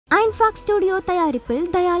Impact studio தயாரிப்பில்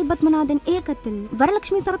தயால் பத்மநாதன் இயக்கத்தில்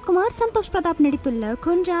வரலட்சுமி சரத்குமார் சந்தோஷ் பிரதாப் நடித்துள்ள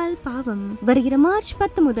கொன்றால் பாவம் வருகிற மார்ச்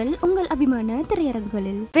 10 முதல் உங்கள் அபிமான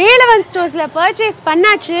திரையரங்குகளில். வேலவன் ஸ்டோர்ஸ்ல பர்ச்சேஸ்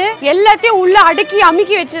பண்ணாச்சு, எல்லாத்தையும் உள்ள அடுக்கி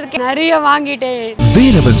அமுக்கி வச்சிருக்கேன், நிறைய வாங்கிட்டேன்.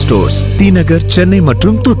 வேலவன் ஸ்டோர்ஸ் டி நகர், சென்னை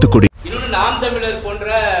மற்றும் தூத்துக்குடி. இன்னொன்று நாம் தமிழர்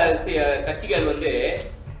போன்ற கட்சிகள்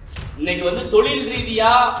இன்னைக்கு தொழில்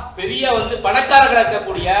ரீதியா பெரிய பணக்காரர்களாக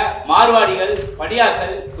இருக்கக்கூடிய மார்வாடிகள்,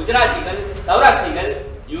 பனியாக்கள், குஜராத்திகள், சௌராஷ்டிரிகள்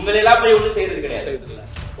இவங்களெல்லாம் போய் ஒன்றும் செய்யறது கிடையாது.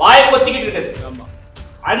 வாயை பொத்திக்கிட்டு இருக்குது.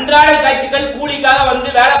 அன்றாட காட்சிகள் கூலிக்காக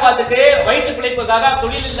வேலை பார்த்துட்டு வயிற்று பிழைப்புக்காக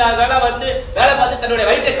தொழில் இல்லாத வேலை பார்த்து தன்னுடைய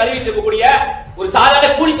வயிற்றை கழுவிட்டு இருக்கக்கூடிய ஒரு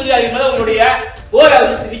சாதாரண கூலி தொழிலாளி மேல உங்களுடைய போரை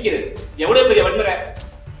சிரிக்கிறது. எவ்வளவு பெரிய வன்முறை!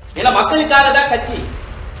 ஏன்னா மக்களுக்காக தான் கட்சி,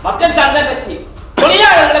 மக்கள் சார்ந்த கட்சி.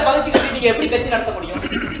 தொழிலாளர்களை பகிர்ச்சி நீங்க எப்படி கட்சி நடத்த முடியும்?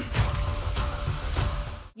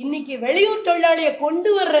 இன்னைக்கு வெளியூர் தொழிலாளியை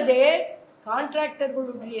கொண்டு வர்றதே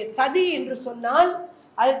கான்ட்ராக்டர்களுடைய சதி என்று சொன்னால்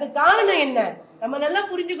அதுக்கு காரணம் என்ன? நம்ம நல்லா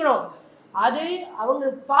புரிஞ்சுக்கணும். அது அவங்க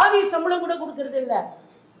பாதி சம்பளம் கூட கொடுக்கறது இல்ல,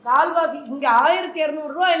 கால்வாசி. இங்க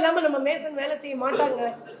 1200 ரூபாய் இல்லாம நம்ம மேசன் வேலை செய்ய மாட்டாங்க.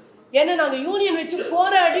 ஏன்னா நாங்க யூனியன் வச்சு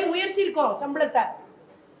போராடி உயர்த்திருக்கோம் சம்பளத்தை.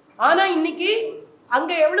 ஆனா இன்னைக்கு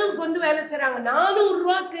அங்க எவ்வளவுக்கு வேலை செய்யறாங்க? 400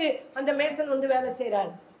 ரூபாய்க்கு அந்த மேசன் வேலை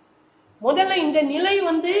செய்யறாரு. முதல்ல இந்த நிலை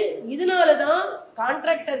இதனாலதான்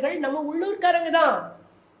கான்ட்ராக்டர்கள் நம்ம உள்ளூர்காரங்க தான்,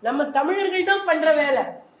 நம்ம தமிழர்கள் தான் பண்ற வேலை.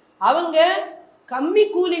 அவங்க கம்மி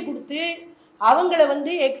கூலி கொடுத்து அவங்கள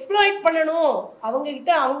எக்ஸ்ப்ளாய்ட் பண்ணணும், அவங்க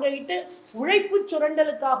கிட்ட உழைப்பு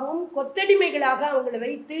சுரண்டலுக்காகவும் கொத்தடிமைகளாக அவங்களை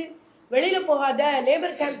வைத்து வெளியில போகாத,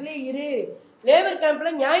 லேபர் கேம்ப்ல இரு, லேபர்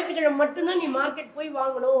கேம்ப்ல ஞாயிற்றுக்கிழமை மட்டும்தான் நீ மார்க்கெட் போய்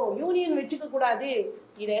வாங்கணும், யூனியன் வச்சுக்க கூடாது,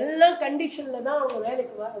 இதெல்லாம் கண்டிஷன்ல தான் அவங்க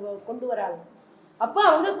வேலைக்கு கொண்டு வராங்க. அப்ப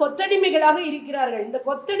அவங்க கொத்தடிமைகளாக இருக்கிறார்கள். இந்த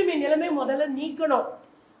கொத்தடிமை நிலைமை முதல்ல நீக்கணும்.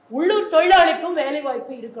 உள்ளூர் தொழிலாளிக்கும் வேலை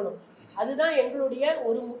வாய்ப்பு இருக்கணும். அதுதான் எங்களுடைய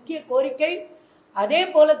ஒரு முக்கிய கோரிக்கை. அதே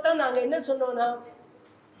போலத்தான் நாங்க என்ன சொன்னோம்னா,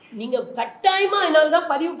 நீங்க கட்டாயமா அதனால்தான்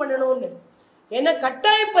பதிவு பண்ணணும்னு. ஏன்னா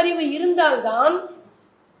கட்டாய பதிவு இருந்தால்தான்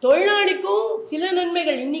தொழிலாளிக்கும் சில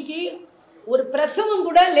நன்மைகள். இன்னைக்கு ஒரு பிரசவம்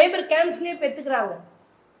கூட லேபர் கேம்ப்ஸ்லயே பெற்றுக்கிறாங்க.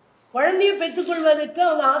 குழந்தைய பெற்றுக்கொள்வதற்கு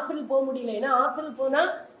அவங்க ஹாஸ்பிட்டல் போக முடியல. ஏன்னா ஹாஸ்பிட்டல் போனா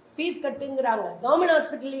ஃபீஸ் கட்டுங்கிறாங்க. கவர்மெண்ட்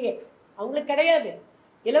ஹாஸ்பிட்டல்லையே அவங்களுக்கு கிடையாது,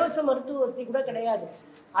 இலவச மருத்துவ வசதி கூட கிடையாது.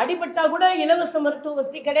 அடிபட்டா கூட இலவச மருத்துவ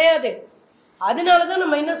வசதி கிடையாது. அதனாலதான்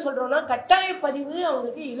நம்ம என்ன சொல்றோம்னா, கட்டாய பதிவு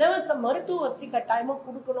அவங்களுக்கு இலவச மருத்துவ வசதி கட்டாயமா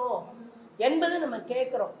கொடுக்கணும் என்பதை நம்ம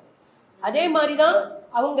கேட்கிறோம். அதே மாதிரிதான்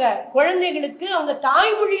அவங்க குழந்தைகளுக்கு அவங்க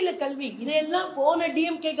தாய்மொழியில கல்வி, இதையெல்லாம் போன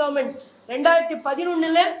டிஎம்கே கவர்மெண்ட்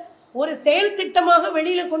 2011 ஒரு செயல் திட்டமாக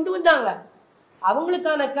வெளியில கொண்டு வந்தாங்க.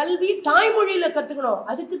 அவங்களுக்கான கல்வி தாய்மொழியில கத்துக்கணும்.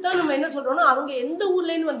 அதுக்குத்தான் நம்ம என்ன சொல்றோம்னா, அவங்க எந்த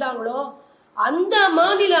ஊர்ல இருந்து வந்தாங்களோ அந்த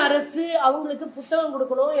மாநில அரசு அவங்களுக்கு புத்தகம்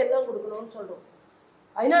கொடுக்கணும், எல்லாம் கொடுக்கணும்னு சொல்றோம்.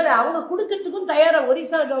 அதனால அவங்க கொடுக்கறதுக்கும் தயாரா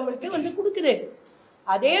ஒரிசா கவர்மெண்ட் கொடுக்குது.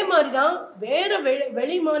 அதே மாதிரிதான் வேற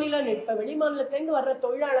வெளி மாநிலம், இப்ப வெளி மாநிலத்திலிருந்து வர்ற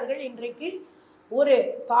தொழிலாளர்கள் இன்றைக்கு ஒரு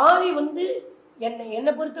பாதி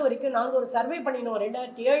என்னை பொறுத்த வரைக்கும் நாங்க ஒரு சர்வே பண்ணினோம்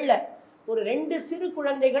 2007. ஒரு 2 சிறு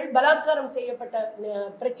குழந்தைகள் பலாத்காரம் செய்யப்பட்ட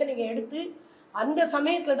பிரச்சனையை எடுத்து, அந்த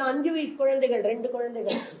சமயத்துல தான் 5 வயசு குழந்தைகள், 2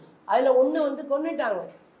 குழந்தைகள், அதுல ஒண்ணு கொன்னுட்டாங்க,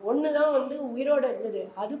 ஒண்ணுதான் உயிரோட இருந்தது.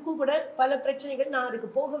 அதுக்கும் கூட பல பிரச்சனைகள். நான் அதுக்கு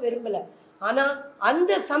போக விரும்பல. ஆனா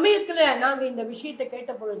அந்த சமயத்துல நாங்க இந்த விஷயத்தை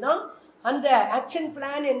கேட்ட பொழுதுதான் அந்த ஆக்ஷன்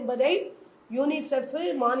பிளான் என்பதை யூனிசெஃப்,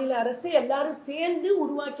 மாநில அரசு எல்லாரும் சேர்ந்து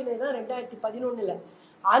உருவாக்கினதுதான் 2011.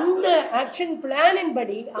 அந்த ஆக்ஷன் பிளானின்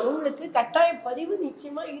படி அவங்களுக்கு கட்டாய பதிவு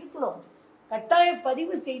நிச்சயமா இருக்கணும். கட்டாய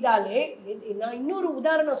பதிவு செய்தாலே, நான் இன்னொரு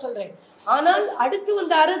உதாரணம் சொல்றேன். ஆனால் அடுத்து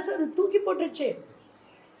வந்த அரசு அது தூக்கி போட்டுருச்சு,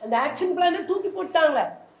 அந்த ஆக்ஷன் பிளானை தூக்கி போட்டாங்க.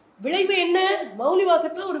 விளைவு என்ன?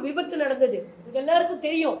 மௌலிவாக்கத்துல ஒரு விபத்து நடந்தது, இது எல்லாருக்கும்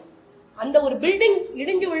தெரியும். அந்த ஒரு பில்டிங்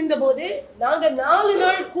இடிஞ்சு விழுந்த போது நாங்க 4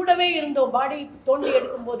 நாள் கூடவே இருந்தோம். பாடி தோண்டி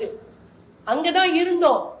எடுக்கும் போது அங்கதான்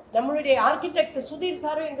இருந்தோம். நம்மளுடைய ஆர்கிடெக்ட் சுதீர்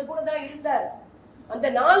சாரும் எங்க கூட தான் இருந்தார். அந்த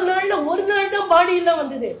 4 நாள்ல ஒரு நாள் தான் பாடி எல்லாம்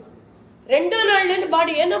வந்தது. 2ஆம் நாள்ல இருந்து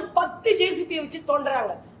பாடி, ஏன்னா 10 ஜேசிபி வச்சு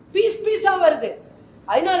தோன்றாங்க, பீஸ் பீஸா வருது.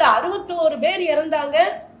 அதனால 61 பேர் இறந்தாங்க,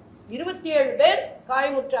 27 பேர்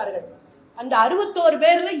காயமுற்றார்கள். அந்த 61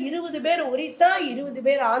 பேர்ல 20 பேர் ஒரிசா, 20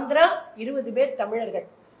 பேர் ஆந்திரா, 20 பேர் தமிழர்கள்.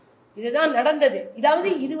 இதுதான் நடந்தது. இதாவது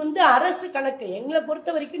இது அரசு கணக்கு. எங்களை பொறுத்த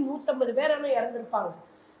வரைக்கும் 150 பேர் இறந்திருப்பாங்க.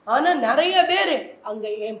 ஆனா நிறைய பேரு அங்க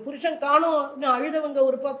என் புருஷன் காணோம் அழுதவங்க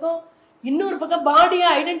ஒரு பக்கம், இன்னொரு பக்கம் பாடியை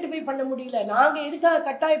ஐடென்டிஃபை பண்ண முடியல. நாங்க எதுக்காக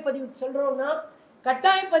கட்டாய பதிவு சொல்றோம்னா,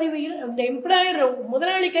 கட்டாய பதிவு இந்த எம்ப்ளாயர்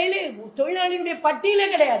முதலாளி கையில தொழிலாளியுடைய பட்டியலே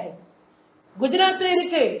கிடையாது. குஜராத்ல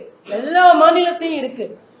இருக்கு, எல்லா மாநிலத்திலும் இருக்கு.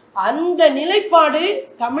 அந்த நிலைப்பாடு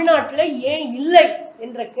தமிழ்நாட்டில் ஏன் இல்லை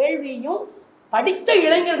என்ற கேள்வியையும் படித்த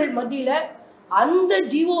இளைஞர்கள் மத்தியில அந்த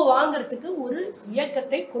ஜீவோ வாங்கறதுக்கு ஒரு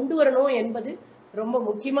இயக்கத்தை கொண்டு வரணும் என்பது ரொம்ப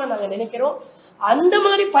முக்கியமா நாங்க நினைக்கிறோம். அந்த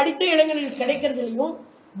மாதிரி படித்த இளைஞர்களுக்கு கிடைக்கிறதுலயும்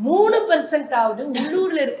 3%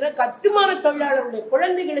 உள்ளூர்ல இருக்கிற கட்டுமான தொழிலாளர்களுடைய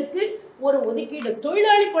குழந்தைகளுக்கு ஒரு ஒதுக்கீடு,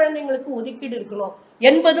 தொழிலாளி குழந்தைங்களுக்கு ஒதுக்கீடு இருக்கணும்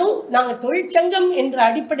என்பதும் நாங்க தொழிற்சங்கம் என்ற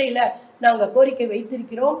அடிப்படையில நாங்க கோரிக்கை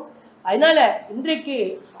வைத்திருக்கிறோம். அதனால இன்றைக்கு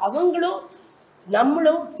அவங்களும்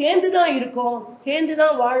நம்மளும் சேர்ந்துதான் இருக்கோம்,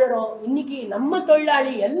 சேர்ந்துதான் வாழறோம். இன்னைக்கு நம்ம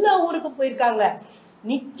தொழிலாளி எல்லா ஊருக்கும் போயிருக்காங்க.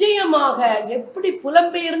 நிச்சயமாக எப்படி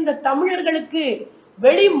புலம்பெயர்ந்த தமிழர்களுக்கு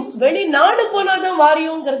வெளிநாடு போனாதான்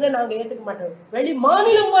வாரியம்ங்கிறத நாங்க ஏத்துக்க மாட்டோம். வெளி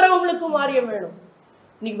மாநிலம் போறவங்களுக்கும் வாரியம் வேணும்.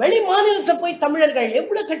 இன்னைக்கு வெளி மாநிலத்தை போய் தமிழர்கள்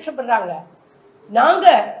எவ்வளவு கஷ்டப்படுறாங்க. நாங்க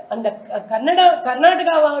அந்த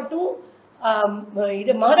கர்நாடகாவாகட்டும்,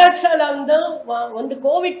 இது மகாராஷ்டிரால வந்து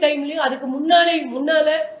கோவிட் டைம்லயும் அதுக்கு முன்னால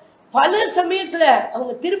பல சமயத்துல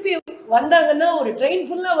அவங்க திருப்பி வந்தாங்கன்னா ஒரு ட்ரெயின்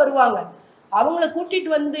ஃபுல்லா வருவாங்க. அவங்கள கூட்டிட்டு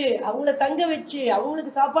வந்து அவங்கள தங்க வச்சு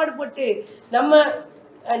அவங்களுக்கு சாப்பாடு போட்டு நம்ம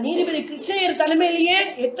நீதிபதி கிருஷ்ணய்யர் தலைமையிலேயே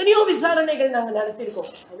எத்தனையோ விசாரணைகள் நாங்க நடத்திருக்கோம்.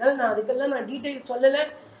 அதனால நான் அதுக்கெல்லாம் டீட்டெயில் சொல்லல.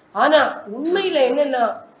 ஆனா உண்மையில என்னன்னா,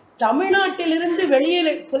 தமிழ்நாட்டிலிருந்து வெளியே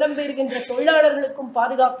புலம்பெயர்கின்ற தொழிலாளர்களுக்கும்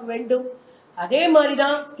பாதுகாப்பு வேண்டும். அதே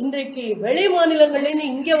மாதிரிதான் இன்றைக்கு வெளி மாநிலங்கள்ல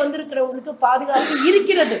இங்க வந்திருக்கிறவங்களுக்கு பாதுகாப்பு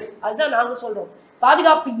இருக்கிறது. அதுதான் நாங்க சொல்றோம்.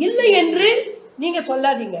 பாதுகாப்பு இல்லை என்று நீங்க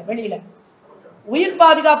சொல்லாதீங்க. வெளியில உயிர்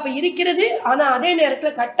பாதுகாப்பு இருக்கிறது. ஆனா அதே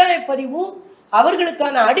நேரத்தில் கட்டாய பதிவும்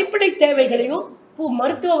அவர்களுக்கான அடிப்படை தேவைகளையும்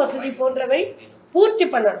மருத்துவ வசதி போன்றவை பூர்த்தி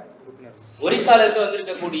பண்ணணும். ஒரிசால இருந்து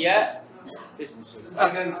வந்திருக்கக்கூடிய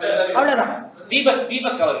அவ்வளவுதான்.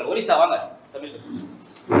 தீபக் அவர்கள் ஒரிசா வாங்க.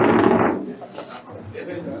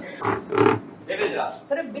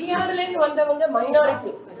 பீகார்ல இருந்து வந்தவங்க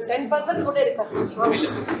மைனாரிட்டி 10% கூட இருக்காங்க.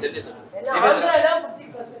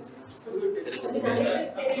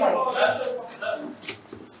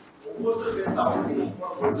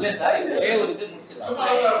 இல்ல சார், ஒரே ஒரு இது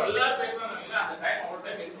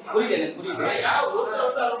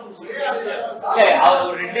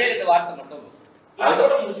அவர் ரெண்டே 2 வார்த்தை மட்டும்.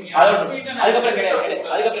 அதுக்கப்புறம் கிடையாது.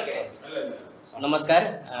 नमस्कार,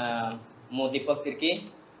 मु दीपक तिर्की,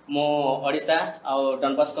 मु ओडिशा और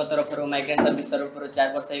डनबस्को तरफ माइग्रेंट सर्विस तरफ 4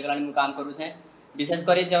 वर्ष होगलानी मु काम करू छे। विशेष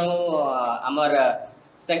करी जो हमर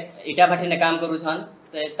इटा भाटी ने काम करू छन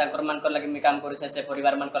से ताकर मान कर लगे मी काम करू छे, से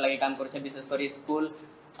परिवार मान कर लगे काम करू छे। विशेष करी स्कूल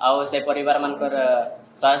और से परिवार मान कर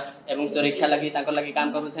स्वास्थ्य एवं सुरक्षा लगी ताकर लगे काम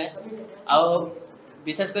करू छे। और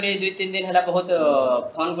विशेष करी 2-3 दिन हला बहुत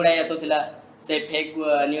फोन गुडा आसुथिला, से फेक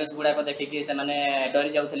न्यूज गुडा को देखि कि से माने डरी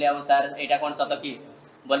जाउथले। आ सर एटा कोन सत की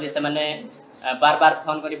बोली से माने बार बार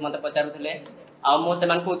फोन करी मते पचारुथले। आ मो से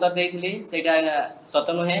मान को उत्तर देइथली सेटा सत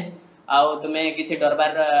नुहे। आ तुमे किछि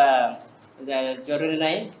डरबार जरूरी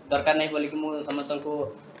नहीं, दरकार नहीं बोली कि मु समस्त को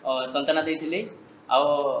संताना देइथली।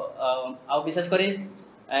 आ विशेष करी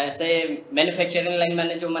से मैन्युफैक्चरिंग लाइन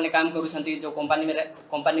माने जो माने काम करू छंती, जो कंपनी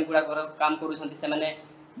गुडा काम करू छंती, से माने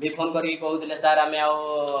भी फोन करी कहूले सर आमे आ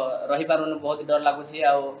रही पारुनु, बहुत डर लागुछि।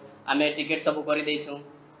 आमे टिकट सब करी देइछु।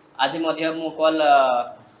 आज मध्य मु कॉल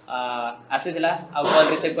आसीथिला, आ कॉल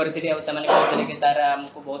रिसीव करथिली। आ से माने कहथिले कि सर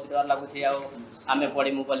हमको बहुत डर लागुछि, आ आमे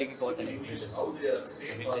पड़ी मु बोली कि कहथिले।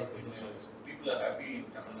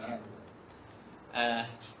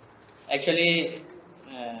 Actually,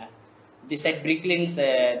 this at Bricklins,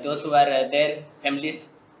 those who are their families,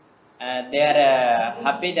 they are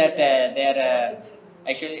happy that they are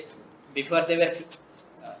actually before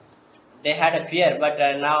they had a fear, but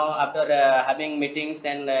now after having meetings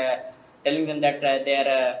and telling them that they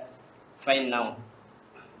are fine now,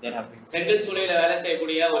 they are happy. செங்கல் சூளையில வேலை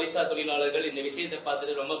செய்யக்கூடிய ஒரிசா தொழிலாளர்கள் இந்த விஷயத்தை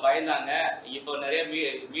பார்த்துட்டு ரொம்ப பயந்தாங்க. இப்போ நிறைய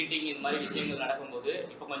மீட்டிங் இந்த மாதிரி விஷயங்கள் நடக்கும்போது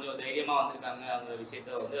இப்போ கொஞ்சம் தைரியமா வந்திருக்காங்க. அந்த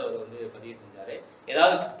விஷயத்தை வந்து அவர் வந்து பதிவு செஞ்சாரு.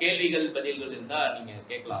 ஏதாவது கேள்விகள் பதில்கள் இருந்தா நீங்க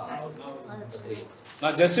கேட்கலாம்.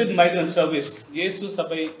 நான் ஜஸ்ட் மைக்ரண்ட் சர்வீஸ் இயேசு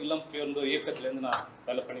சபை இல்லம் பேருந்து இயக்கத்துல இருந்து நான்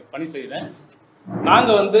வேலை பணி செய்யறேன்.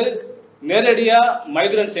 நாங்க வந்து நேரடியா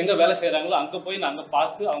மைக்ரண்ட்ஸ் எங்க வேலை செய்யறாங்களோ அங்க போய் நாங்க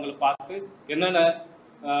பார்த்து அவங்களை பார்த்து என்னென்ன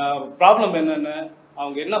ப்ராப்ளம் என்னென்ன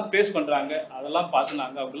அவங்க என்ன ஃபேஸ் பண்றாங்க அதெல்லாம் பார்த்து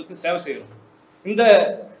நாங்க அவங்களுக்கு சேவை செய்யறோம். இந்த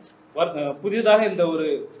புதியதாக இந்த ஒரு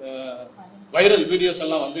வைரல் வீடியோஸ்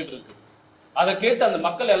எல்லாம் வந்துட்டு இருக்கு. அதை கேட்டு அந்த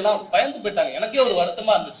மக்கள் எல்லாம் பயந்து போயிட்டாங்க. எனக்கே ஒரு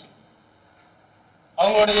வருத்தமா இருந்துச்சு.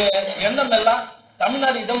 அவங்களுடைய எண்ணம் எல்லாம்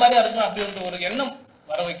தமிழ்நாடு இதை மாதிரியா இருக்கும் அப்படின்ற ஒரு எண்ணம்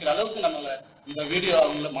வர வைக்கிற அளவுக்கு நம்மள இந்த வீடியோ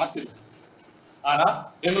அவங்கள மாத்திருக்கு. ஆனா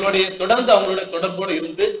எங்களுடைய தொடர்ந்து அவங்களுடைய தொடர்போடு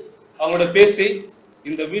இருந்து அவங்களோட பேசி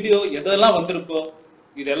இந்த வீடியோ எதெல்லாம் வந்திருக்கோ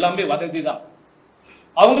இது எல்லாமே வதந்தி தான்.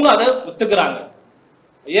 அவங்களும் அதை ஒத்துக்கிறாங்க.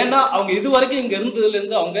 ஏன்னா அவங்க இது வரைக்கும் இங்க இருந்ததுல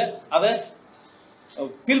இருந்து அவங்க அதை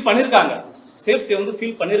ஃபீல் பண்ணிருக்காங்க, சேஃப்டி வந்து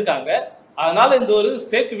ஃபீல் பண்ணிருக்காங்க. அதனால இந்த ஒரு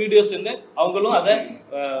ஃபேக் வீடியோஸ் அவங்களும் அதை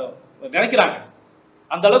நினைக்கிறாங்க.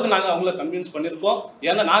 அந்த அளவுக்கு நாங்க அவங்கள கன்வின்ஸ் பண்ணிருக்கோம்.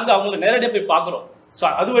 ஏன்னா நாங்க அவங்கள நேரடியாக போய் பாக்குறோம். ஸோ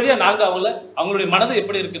அது வழியா நாங்க அவங்களுடைய மனது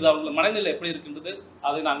எப்படி இருக்குது, அவங்க மனநிலை எப்படி இருக்கின்றது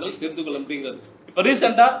அதை நாங்கள் தெரிந்து கொள்ள முடிகிறது. இப்ப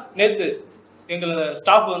ரீசெண்டா நேத்து எங்களோட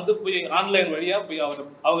ஸ்டாஃப் போய் ஆன்லைன் வழியா போய்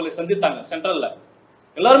அவங்களை சந்தித்தாங்க சென்ட்ரல்ல.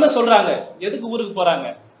 எல்லாருமே சொல்றாங்க எதுக்கு ஊருக்கு போறாங்க.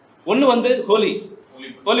 ஒண்ணு ஹோலி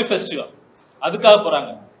ஃபெஸ்டிவல் அதுக்காக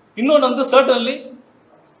போறாங்க. இன்னொன்னு சர்டன்லி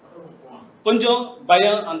கொஞ்சம்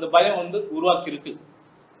பயம், அந்த பயம் உருவாக்கி இருக்கு.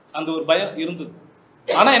 அந்த ஒரு பயம் இருந்தது.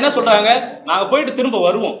 ஆனா என்ன சொல்றாங்க, நாங்க போயிட்டு திரும்ப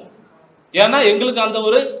வருவோம். ஏன்னா எங்களுக்கு அந்த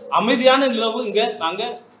ஒரு அமைதியான நிலவு இங்க நாங்க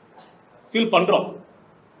ஃபீல் பண்றோம்.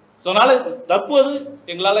 அதனால தற்போது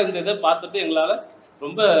எங்களால இந்த இதை பார்த்துட்டு எங்களால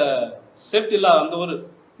ரொம்ப சேஃப்டி இல்லாத அந்த ஒரு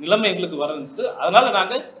நிலைமை எங்களுக்கு வர்றது. அதனால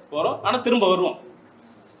நாங்க போறோம், ஆனா திரும்ப வருவோம்.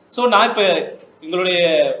 ஸோ நான் இப்ப எங்களுடைய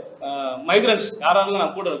மைக்ரன்ட்ஸ் யாராலும்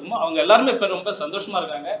நான் கூட இருக்குமோ அவங்க எல்லாருமே இப்ப ரொம்ப சந்தோஷமா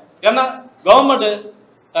இருக்காங்க. ஏன்னா government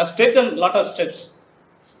taken lot of steps.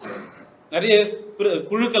 நிறைய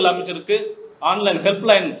குழுக்கள் அமைச்சிருக்கு, ஆன்லைன்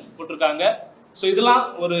ஹெல்ப்லைன் போட்டிருக்காங்க. ஸோ இதெல்லாம்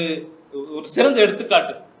ஒரு சிறந்த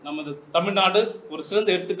எடுத்துக்காட்டு. நமது தமிழ்நாடு ஒரு சிறந்த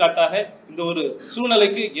எடுத்துக்காட்டாக இந்த ஒரு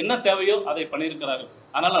சூழ்நிலைக்கு என்ன தேவையோ அதை பண்ணியிருக்கிறார்கள்.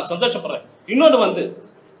 அதனால நான் சந்தோஷப்படுறேன். இன்னொன்று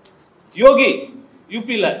யோகி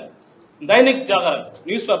யூபியில தைனிக் ஜாகரன்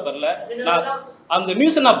நியூஸ் பேப்பர்ல அந்த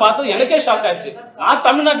நியூஸ் நான் பார்த்து எனக்கே ஷாக் ஆயிடுச்சு. நான்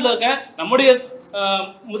தமிழ்நாட்டில் இருக்கேன், நம்முடைய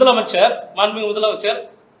முதலமைச்சர் மாண்புமிகு முதலமைச்சர்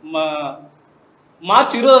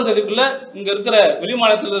மார்ச் 20ஆம் தேதிக்குள்ள இங்க இருக்கிற வெளி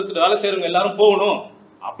மாநிலத்தில் இருக்கிற வேலை செய்யறவங்க எல்லாரும் போகணும்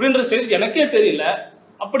அப்படின்ற செய்தி எனக்கே தெரியல.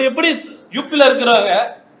 அப்படி எப்படி யூபியில இருக்கிறவங்க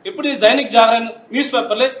எப்படி தைனிக் ஜாகரன் நியூஸ்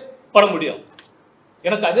பேப்பர்ல பட முடியும்?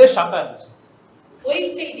 எனக்கு அதே ஷாக்கா இருந்துச்சு.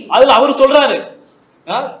 அதுல அவரு சொல்றாரு,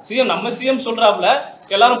 நம்ம சிஎம் சொல்றாப்ல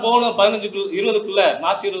எல்லாரும் போகணும் 15-20க்குள்ள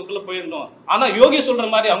மார்ச் 20க்குள்ள போயிடணும். ஆனா யோகி சொல்ற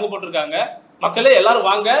மாதிரி அவங்க போட்டிருக்காங்க, மக்களே எல்லாரும்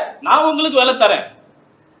வாங்க, நான் உங்களுக்கு வேலை தரேன்.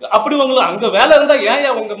 அப்படி உங்களுக்கு அங்க வேலை இருந்தா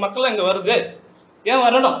ஏன் உங்க மக்கள் அங்க வருது? ஏன்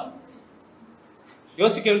வரணும்?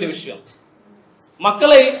 யோசிக்க வேண்டிய விஷயம்.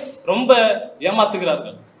 மக்களை ரொம்ப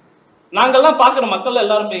ஏமாத்துகிறார்கள். நாங்கெல்லாம் பாக்குற மக்கள்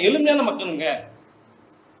எல்லாருமே எளிமையான மக்களுங்க,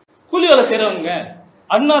 கூலி வேலை செய்யறவங்க,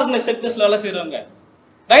 அன்ஆர்கனைஸ்ட் செக்டர்ஸ்ல வேலை செய்யறவங்க,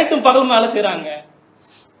 நைட்டும் பகலும் வேலை செய்யறாங்க.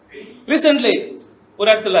 ரீசென்ட்லி ஒரு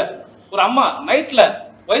இடத்துல ஒரு அம்மா நைட்ல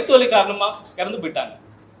வயிற்று வலி காரணமா இறந்து போயிட்டாங்க.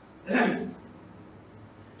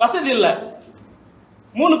 வசதி இல்ல,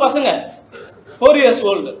 3 பசங்க, 4 years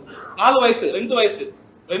old, 4 வயசு, 2 வயசு,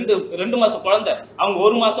 2 மாசம் குழந்தை, அவங்க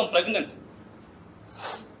 1 மாசம் பிரெக்னன்ட்.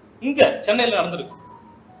 இங்க சென்னையில நடந்திருக்கு.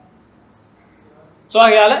 சோ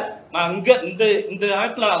ஆகையால நான் இந்த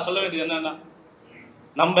அமைப்புல நான் சொல்ல வேண்டியது என்னன்னா,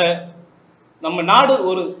 நம்ம நாடு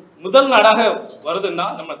ஒரு முதல் நாடாக வருதுன்னா,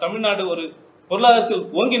 நம்ம தமிழ்நாடு ஒரு பொருளாதாரத்தில்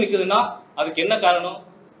ஓங்கி நிற்குதுன்னா அதுக்கு என்ன காரணம்?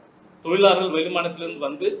 தொழிலாளர்கள் வெளிமாநிலத்திலிருந்து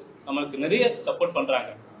வந்து நம்மளுக்கு நிறைய சப்போர்ட்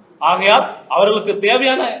பண்றாங்க. ஆகையால் அவர்களுக்கு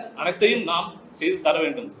தேவையான அனைத்தையும் நாம் செய்து தர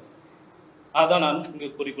வேண்டும். அதான் நான் இங்கு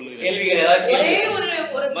கூறிக்கொள்கிறேன்.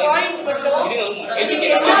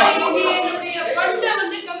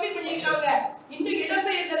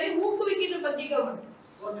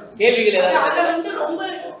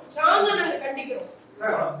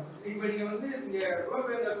 இப்ப நீங்க இங்க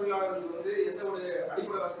புலம்பெயர்ந்த தொழிலாளர்களுக்கு எந்த ஒரு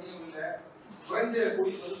அடிப்படை வசதியும் இல்ல, குறைஞ்ச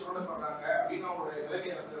கூலிக்கு சொல்லப்படுறாங்க அப்படின்னு அவங்களோட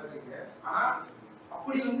நிலைமையை வச்சிருக்கீங்க. ஆனா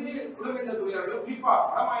அப்படி புலம்பெயர்ந்த தொழிலாளர்கள், குறிப்பா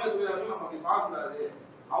வடமாநில தொழிலாளர்கள் நம்ம அப்படி பார்க்க கூடாது.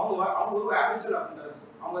 அவங்க ஒரு ஆபிஷியல் அஃபெண்டர்ஸ்.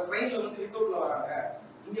 அவங்க ட்ரெயின்ல வித்தவுட்ல வராங்க,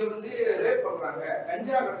 இங்க ரேப் பண்றாங்க,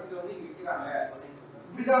 கஞ்சா கடத்திட்டு இங்க விற்கிறாங்க.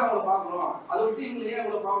 இப்படிதான் அவங்களை பார்க்கணும். அதை விட்டு இவங்களே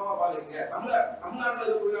அவ்வளவு பாவமா பாக்குறீங்க. தமிழ்நாட்டுல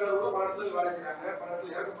இருக்க தொழிலாளர்களோட பல இடத்துல வேலை செய்யறாங்க, பல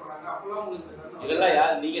இடத்துல இறக்கப்படுறாங்க. அப்பெல்லாம் உங்களுக்கு இதெல்லாம்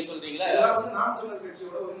யார் நீங்க சொல்றீங்களா? இதெல்லாம் நாம் தமிழர்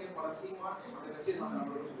கட்சியோட ஒருங்கிணைப்பாளர் சீமான் அந்த கட்சியை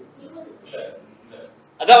சார்ந்தவர்கள்.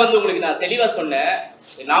 அதான் உங்களுக்கு நான் தெளிவா சொன்னேன்.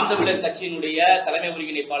 நாம் தமிழர் கட்சியினுடைய தலைமை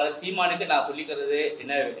ஒருங்கிணைப்பாளர் சீமானுக்கு நான் சொல்லிக்கிறது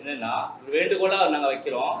என்னன்னா, வேண்டுகோளா நாங்க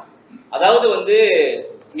வைக்கிறோம். அதாவது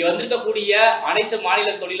இங்க வந்திருக்கக்கூடிய அனைத்து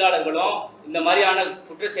மாநில தொழிலாளர்களும் இந்த மாதிரியான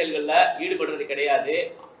குற்ற செயல்கள்ல ஈடுபடுறது கிடையாது.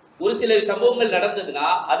 ஒரு சில சம்பவங்கள் நடந்ததுன்னா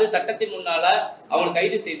அது சட்டத்தின் முன்னால அவங்க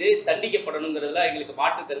கைது செய்து தண்டிக்கப்படணுங்கிறதுல எங்களுக்கு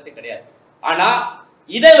மாற்று கருத்து கிடையாது. ஆனா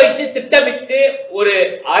இதை வைத்து திட்டமிட்டு ஒரு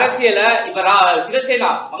அரசியல இப்ப சிவசேனா,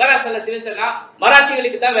 மகாராஷ்டிரால சிவசேனா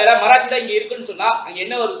மராட்டிகளுக்கு தான் வேற, மராட்டி தான் இங்க இருக்குன்னு சொன்னா அங்க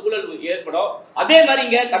என்ன ஒரு சூழல் ஏற்படும்? அதே மாதிரி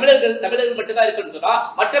இங்க தமிழர்கள் மட்டும்தான் இருக்குன்னு சொன்னா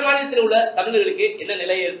மற்ற மாநிலத்தில் உள்ள தமிழர்களுக்கு என்ன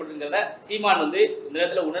நிலை ஏற்படுங்கிறத சீமான் இந்த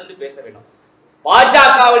நேரத்துல உணர்ந்து பேச வேண்டும்.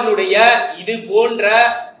 பாஜகவினுடைய இது போன்ற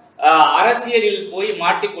அரசியலில் போய்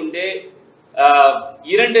மாட்டிக்கொண்டு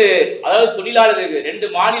அதாவது தொழிலாளர்களுக்கு 2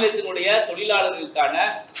 மாநிலத்தினுடைய தொழிலாளர்களுக்கான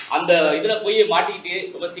அந்த இதுல போய் மாட்டிக்கிட்டு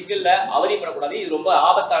ரொம்ப சிக்கல்ல அவதிப்படக்கூடாது. இது ரொம்ப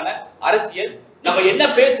ஆபத்தான அரசியல். நம்ம என்ன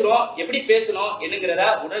பேசுறோம், எப்படி பேசணும் என்னங்கிறத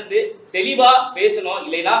உணர்ந்து தெளிவா பேசணும்.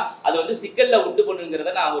 இல்லைன்னா அது சிக்கல்ல உண்டு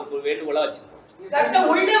பண்ணுங்கிறத நான் ஒரு வேண்டுகோளா வச்சிருக்கேன்.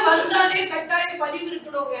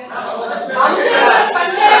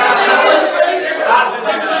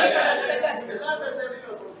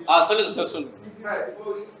 சொல்லுங்க சார், சொல்லுங்க.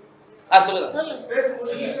 சொல்லுங்க.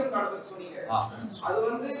 பேசும்போது ஈஸ்டர்ன் கார்டு சொன்னீங்க. அது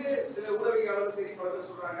வந்து சில ஊடகவியலாளர்கள் சரி பலர்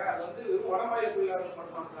சொல்றாங்க அது வந்து வெறும் வடமாநில தொழிலாளர்கள்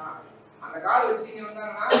மட்டும்தான். அந்த கார்டு வச்சுட்டீங்க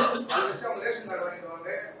வந்தாங்கன்னா அதை வச்சு அவங்க ரேஷன் கார்டு வாங்கிடுவாங்க,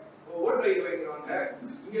 ஓட்டர் ஐடி வாங்கிடுவாங்க,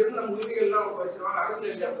 இங்க இருந்து நம்ம உரிமைகள் எல்லாம் பறிச்சிருவாங்க,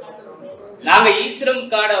 அரசியல். நாங்க ஈஸ்ரம்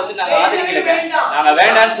கார்டை வந்து நாங்க ஆதரிக்கல, நாங்க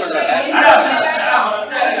வேண்டாம்னு சொல்றோம்.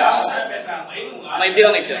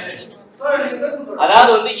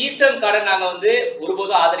 அதாவது வந்து ஈஸ்டர்ன் கார்டை நாங்க வந்து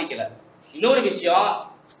ஒருபோதும் ஆதரிக்கல. இன்னொரு விஷயம்,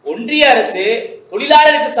 ஒன்றிய அரசு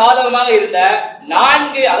தொழிலாளருக்கு சாதகமாக இருந்த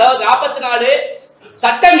 44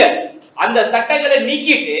 சட்டங்கள், அந்த சட்டங்களை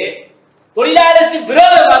நீக்கிட்டு தொழிலாளருக்கு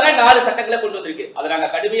விரோதமாக 4 சட்டங்களை கொண்டு வந்திருக்கு. அதை நாங்க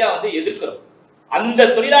கடுமையா வந்து எதிர்க்கிறோம். அந்த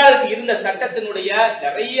தொழிலாளருக்கு இருந்த சட்டத்தினுடைய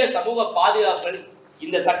நிறைய சமூக பாதுகாப்புகள்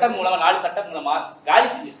இந்த சட்டம் மூலமா 4 சட்டம் மூலமா காலி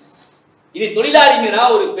செஞ்சு. இனி தொழிலாளிங்கன்னா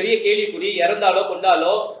ஒரு பெரிய கேள்விக்குறி. இறந்தாலோ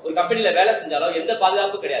கொண்டாலோ ஒரு கம்பெனில வேலை செஞ்சாலோ எந்த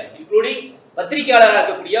பாதுகாப்பும் கிடையாது. இன்க்ளூடிங் பத்திரிகையாளராக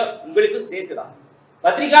இருக்கக்கூடிய உங்களுக்கு சேர்த்துதான்.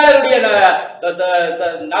 பத்திரிகையாளருடைய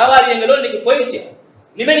நலவாரியங்களும் இன்னைக்கு போயிடுச்சு.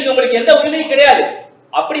 இனிமே நீங்க உங்களுக்கு எந்த உரிமையும் கிடையாது.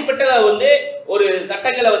 அப்படிப்பட்ட வந்து ஒரு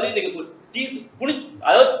சட்டங்களை வந்து இன்னைக்கு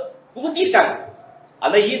அதாவது புகுத்திருக்காங்க.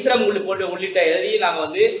 அந்த ஈஸ்வரம் உள்ளிட்ட எதையும் நாங்க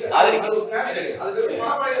வந்து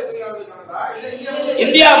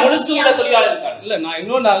இந்தியா முழுசு உள்ள தொழிலாளர்களுக்கான இல்ல. நான்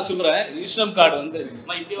இன்னொன்னு சொல்றேன், ஈஸ்வரம் கார்டு வந்து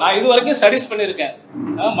நான் இது வரைக்கும் ஸ்டடிஸ் பண்ணிருக்கேன்,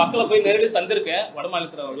 மக்களை போய் நேரடி சந்திருக்கேன், வட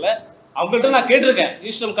மாநிலத்தவர்கள. அவங்கள்ட்ட நான் கேட்டிருக்கேன்,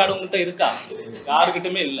 ஈஸ்வரம் கார்டு உங்கள்கிட்ட இருக்கா?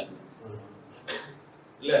 யாருக்கிட்டுமே இல்ல.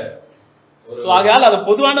 ஆகையால் அது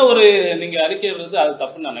பொதுவான ஒரு நீங்க அறிக்கை அது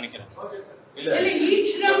தப்புன்னு நான் நினைக்கிறேன்.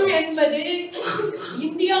 ஈஸ்வரம் என்பது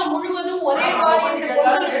இந்தியா முழுவதும் ஒரே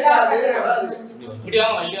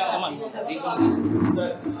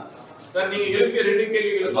நீங்க எழுப்பிய 2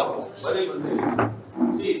 கேள்விகளுக்கும் பதில் வந்து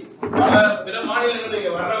பிற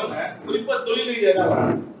மாநிலங்களுக்கு வர்றவங்க குறிப்பா தொழில் ரீதியாக தான்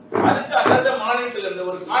வராங்க. அதுக்கு அந்த மாநிலத்துல இருந்து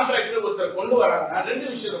ஒரு கான்ட்ராக்டர் ஒருத்தர் கொண்டு வராங்கன்னா 2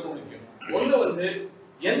 விஷயம் முடிக்கும். ஒண்ணு வந்து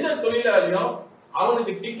எந்த தொழிலாளியும்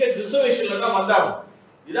அவனுக்கு டிக்கெட் ரிசர்வேஷன்ல தான் வந்தாகும்.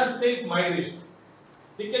 இதான் சேஃப் மைக்ரேஷன்.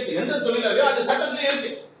 டிக்கெட் எந்த தொழிலாளியோ அந்த சட்டத்திலே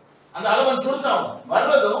இருக்கு, அந்த அளவன் கொடுத்தாகும்.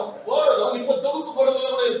 வர்றதும் போறதும் இப்ப தொகுப்பு போடுறதுல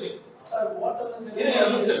கூட இருக்கு.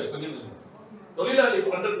 தொழிலாளி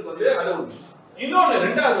பண்றதுக்கு வந்து அது இன்னொன்னு.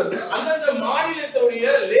 2வது வந்து அந்தந்த மாநிலத்துடைய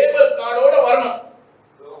லேபர் கார்டோட வரணும்.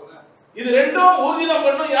 இது 2ம் ஊர்ஜிதம்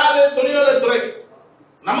பண்ணும் யாரு? தொழிலாளர் துறை.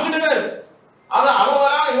 நமக்கிட்ட தான் இருக்கு. அதான் அவன்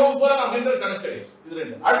வரா இவன் போறான் அப்படின்ற கணக்கு கிடையாது. இது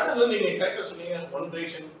 2. அடுத்தது நீங்க கரெக்டா சொன்னீங்க,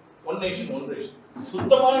 ஒன் நேஷன்.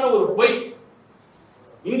 சுத்தமான ஒரு பொய்.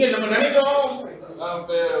 இங்க நம்ம நினைக்கிறோம்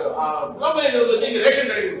ரேஷன்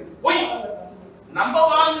கிடைக்கும், பொய். நம்ம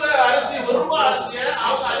வாங்குற அரிசி ₹1 அரிசிய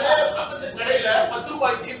அவங்க அதே பக்கத்து கடையில 10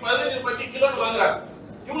 ரூபாய்க்கு 15 ரூபாய்க்கு கிலோன்னு வாங்குறாங்க.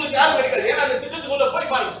 இவங்களுக்கு யாரும் கிடைக்காது. ஏன்னா அந்த திட்டத்துக்குள்ள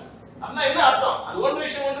போய் பாருங்க. அப்படின்னா என்ன அர்த்தம்? அது ஒன்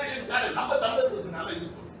ரேஷன் கார்டு நம்ம தமிழர்களுக்கு நல்ல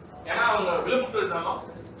யூஸ். ஏன்னா அவங்க விழுப்புரத்துல இருந்தாலும்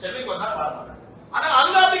சென்னைக்கு வந்தா வராங்க. ஆனா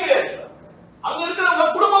அங்க அப்படி கிடையாது. அங்க இருக்கிறவங்க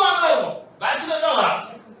குடும்பமாக தான் இருக்கும், பேச்சுலர் தான் வராங்க.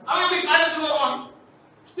 அவன் எப்படி காலேஜ் வருவான்?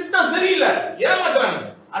 திட்டம் சரியில்லை, ஏமாத்துறாங்க.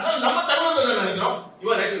 அதனால நம்ம தமிழர்கள் நினைக்கிறோம்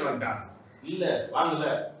இவன் ரேஷன் வாங்கிட்டான். இல்ல வாங்கல,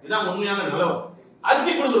 இதான் உண்மையான நிலவரம். அரிசி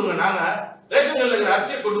கொடுக்குறோங்க, நாங்க ரேஷன் கடையில் இருக்கிற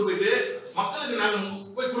அரிசியை கொண்டு போயிட்டு மக்களுக்கு நாங்க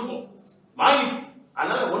போய் கொடுப்போம் வாங்கி.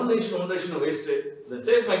 அதனால ஒன் நேஷன் வேஸ்ட். இந்த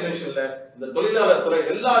சேஃப் மைக்ரேஷன்ல இந்த தொழிலாளர் துறை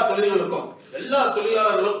எல்லா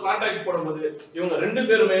தொழிலாளர்களும் கான்ட்ராக்ட் போடும்போது இவங்க 2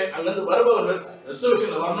 பேருமே அங்கிருந்து வருபவர்கள்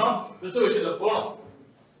ரிசர்வேஷன்ல வரணும், ரிசர்வேஷன்ல போகணும்.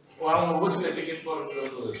 அவங்க ஒரு சில டிக்கெட் போறது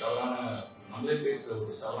ஒரு தவறான, நம்மளே பேசுற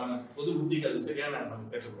ஒரு தவறான பொது புத்திகள். சரியான நம்ம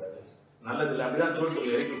பேசக்கூடாது, நல்லது இல்லை. அப்படிதான்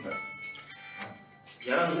தொழில் இறக்கி விட்டாரு.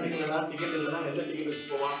 இடம் கிடைக்கலன்னா டிக்கெட் இல்லைன்னா எந்த டிக்கெட் வச்சு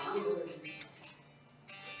போவான்?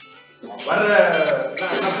 வர்ற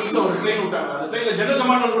ஒரு ட்ரெயின் விட்டாங்க, அந்த ட்ரெயின்ல ஜெனரல்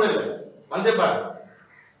கம்பார்ட்மெண்ட் கூட இல்லை. வந்தே பாரு,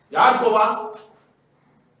 யார் போவா?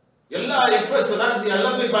 எல்லா எக்ஸ்பிரஸ்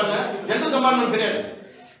எல்லாத்தையும் பாருங்க, ஜெனரல் கம்பார்ட்மெண்ட் கிடையாது.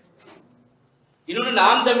 இன்னொன்னு,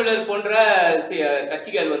 நாம் தமிழர் போன்ற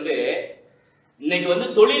கட்சிகள் வந்து இன்னைக்கு வந்து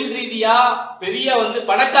தொழில் ரீதியா பெரிய வந்து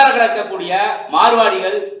பணக்காரர்கள் இருக்கக்கூடிய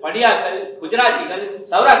மார்வாடிகள், பணியாக்கள், குஜராத்திகள்,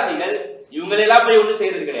 சௌராஷ்டிரிகள் இவங்களெல்லாம் போய் ஒண்ணு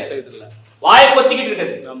செய்யறது கிடையாது. வாயை பொத்திக்கிட்டு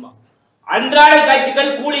இருக்குது. அன்றாட காட்சிகள்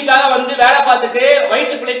கூலிக்காக வந்து வேலை பார்த்துட்டு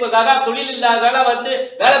வயிற்று பிழைப்புக்காக தொழில் இல்லாத வந்து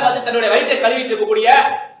வேலை பார்த்து தன்னுடைய வயிற்றை கழுவிட்டு இருக்கக்கூடிய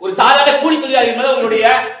ஒரு சாதாரண கூலி தொழிலாளி மேல உங்களுடைய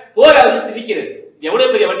போரை வந்து திணிக்கிறது.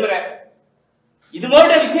 எவ்வளவு பெரிய வன்முறை! இது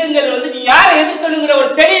போன்ற விஷயங்கள் வந்து நீ யாரை எதிர்க்கணுங்கிற ஒரு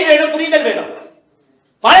தெளிவு வேணும், புரிதல் வேணும்.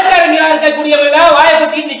 பணக்காரங்களா இருக்கக்கூடியவங்க வாயை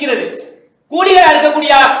பத்திட்டு நிக்கிறது, கூலிகளா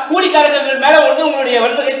இருக்கக்கூடிய கூலிக்காரர்கள் மேல வந்து உங்களுடைய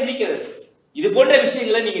வன்முறையை திணிக்கிறது. இது போன்ற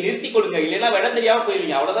விஷயங்களை நீங்க நிறுத்திக் கொடுங்க, இல்லைன்னா இடம் தெரியாம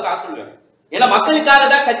போயிருவீங்க. அவ்வளவுதான் நான் சொல்லுவேன். ஏன்னா மக்களுக்காக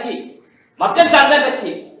தான் கட்சி, மக்கள் சார்ந்த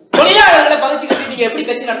கட்சி. தொழிலாளர்களை பகிர்ச்சிக்கிட்டு நீங்க எப்படி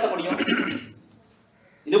கட்சி நடத்த முடியும்?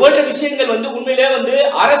 இது போன்ற விஷயங்கள் வந்து உண்மையிலே வந்து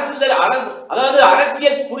அதாவது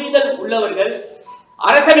அரசியல் புரிதல் உள்ளவர்கள்,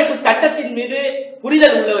 அரசமைப்பு சட்டத்தின் மீது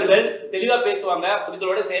புரிதல் உள்ளவர்கள் தெளிவா பேசுவாங்க,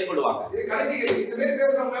 புரிதலோட செயல்படுவாங்க.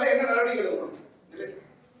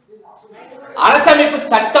 அரசமைப்பு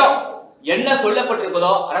சட்டம் என்ன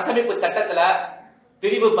சொல்லப்பட்டிருப்பதோ, அரசமைப்பு சட்டத்துல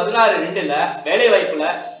பிரிவு 16(2)ல வேலை வாய்ப்புல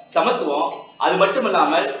சமத்துவம், அது மட்டும்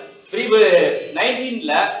இல்லாமல் பிரிவு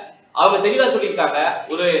 19ல அவங்க தெளிவா சொல்லியிருக்காங்க,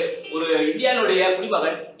 ஒரு இந்தியாவுடைய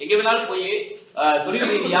குடிமகன் எங்க வேணாலும் போய் தொழில்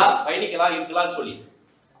ரீதியா பயணிக்கலாம் இருக்கலாம்னு சொல்லி.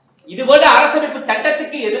 இது போன்ற அரசமைப்பு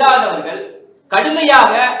சட்டத்துக்கு எதிரானவர்கள்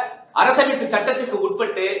கடுமையாக அரசமைப்பு சட்டத்துக்கு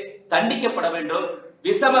உட்பட்டு தண்டிக்கப்பட வேண்டும்.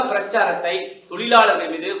 விஷம பிரச்சாரத்தை,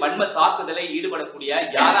 தொழிலாளர்கள் மீது வன்ம தாக்குதலை ஈடுபடக்கூடிய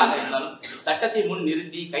யாராக இருந்தாலும் சட்டத்தை முன்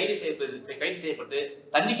நிறுத்தி கைது செய்யப்பட்டு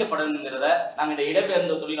தண்டிக்கப்படணுங்கிறத நாங்க இந்த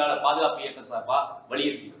இடம்பெயர்ந்த தொழிலாளர் பாதுகாப்பு இயக்கம் சார்பா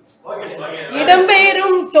வலியுறுத்தினோம்.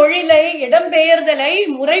 இடம்பெயரும் தொழிலை, இடம்பெயர்தலை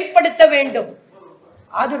முறைப்படுத்த வேண்டும்.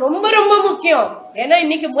 அது ரொம்ப ரொம்ப முக்கியம். ஏன்னா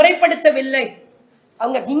இன்னைக்கு முறைப்படுத்தவில்லை.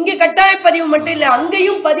 அவங்க இங்க கட்டாய பதிவு மட்டும் இல்ல,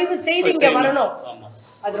 அங்கேயும் பதிவு செய்து இங்க வரணும்.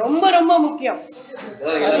 அது ரொம்ப ரொம்ப முக்கியம்.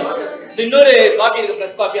 இன்னொரு காப்பி இருக்கு,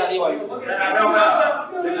 பிரஸ் காப்பி, அதையும் வாங்கிக்கோங்க.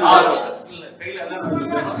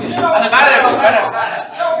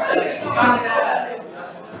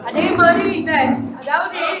 அதே மாதிரி இந்த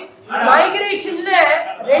அதாவது மைக்ரேஷன்ல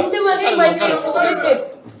ரெண்டு வகை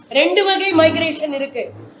மைக்ரேஷன் இருக்கு.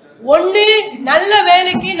 ஒண்ணு நல்ல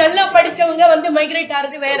வேலைக்கு நல்லா படிச்சவங்க வந்து மைக்ரேட்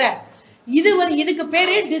ஆறது வேற. இதுக்கு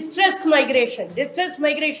பேரு டிஸ்ட்ரெஸ் மைக்ரேஷன். டிஸ்ட்ரெஸ்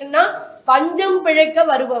மைக்ரேஷன்னா பஞ்சம் பிழைக்க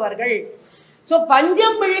வருபவர்கள். சோ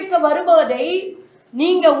பஞ்சம் பிழைக்க வருவதை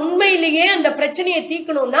நீங்க உண்மையிலேயே அந்த பிரச்சனையை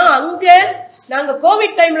தீக்கணும்னா, அங்க நாங்க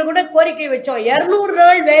கோவிட் டைம்ல கூட கோரிக்கை வச்சோம், 200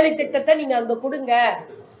 நாள் வேலை திட்டத்தை நீங்க அங்க கொடுங்க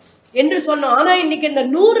என்று சொன்னோம். ஆனா இன்னைக்கு இந்த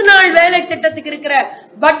 100 நாள் வேலை திட்டத்துக்கு இருக்கிற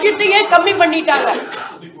பட்ஜெட்டையே கம்மி பண்ணிட்டாங்க.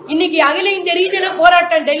 இன்னைக்கு அகில இந்திய ரீதியில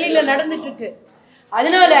போராட்டம் டெல்லியில நடந்துட்டு இருக்கு.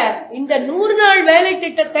 அதனால இந்த 100 நாள் வேலை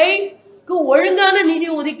திட்டத்தை ஒழுங்கான நிதி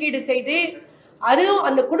ஒதுக்கீடு செய்து, அதுவும்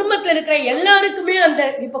அந்த குடும்பத்துல இருக்கிற எல்லாருக்குமே, அந்த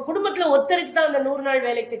இப்ப குடும்பத்துல ஒருத்தருக்கு தான் அந்த 100 நாள்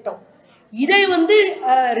வேலை திட்டம், இதை வந்து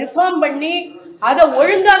ரிஃபார்ம் பண்ணி அதை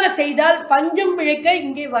ஒழுங்காக செய்தால் பஞ்சம் பிழைக்க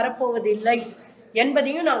இங்கே வரப்போவதில்லை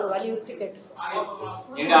என்பதையும் நாங்கள் வலியுறுத்தி கேட்டோம்.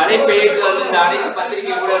 எங்க அழைப்பை ஏற்று வந்து இந்த அனைத்து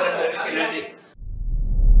பத்திரிகை ஊடகங்களுக்கு நன்றி.